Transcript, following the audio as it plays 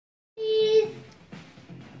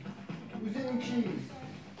eating cheese?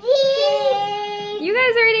 Cheese. You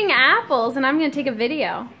guys are eating apples, and I'm gonna take a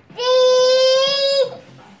video. Cheese.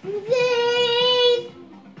 Cheese.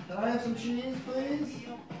 Can I have some cheese, please?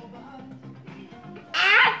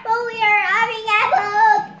 Apple, we are having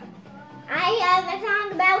apples. I have a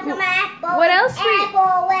song about some apples. What else were you-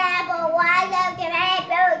 Apple, apple, I love some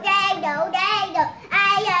apple, dado, dado. I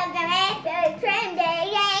love some apple, trim,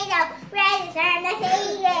 dado. Raisins on the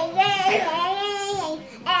seed, and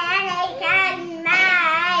I cut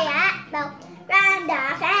my apple from the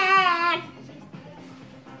fan.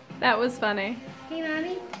 That was funny. Hey,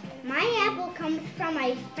 Mommy, my apple comes from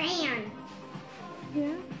a fan.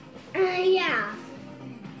 Yeah. Yeah.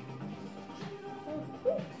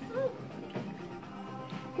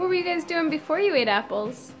 What were you guys doing before you ate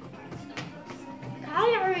apples?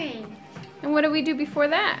 Coloring. And what did we do before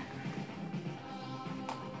that?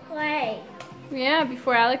 Play. Yeah,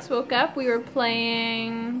 before Alex woke up, we were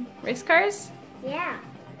playing race cars. Yeah.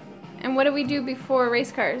 And what did we do before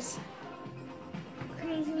race cars?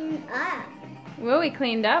 Cleaning up. Well, we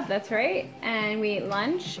cleaned up, that's right. And we ate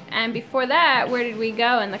lunch. And before that, where did we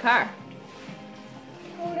go in the car?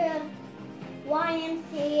 Go to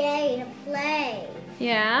YMCA to play.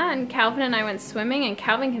 Yeah, and Calvin and I went swimming, and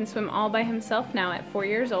Calvin can swim all by himself now at 4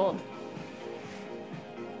 years old.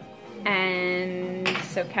 And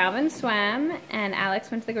so Calvin swam, and Alex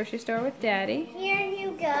went to the grocery store with Daddy. Here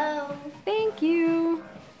you go. Thank you.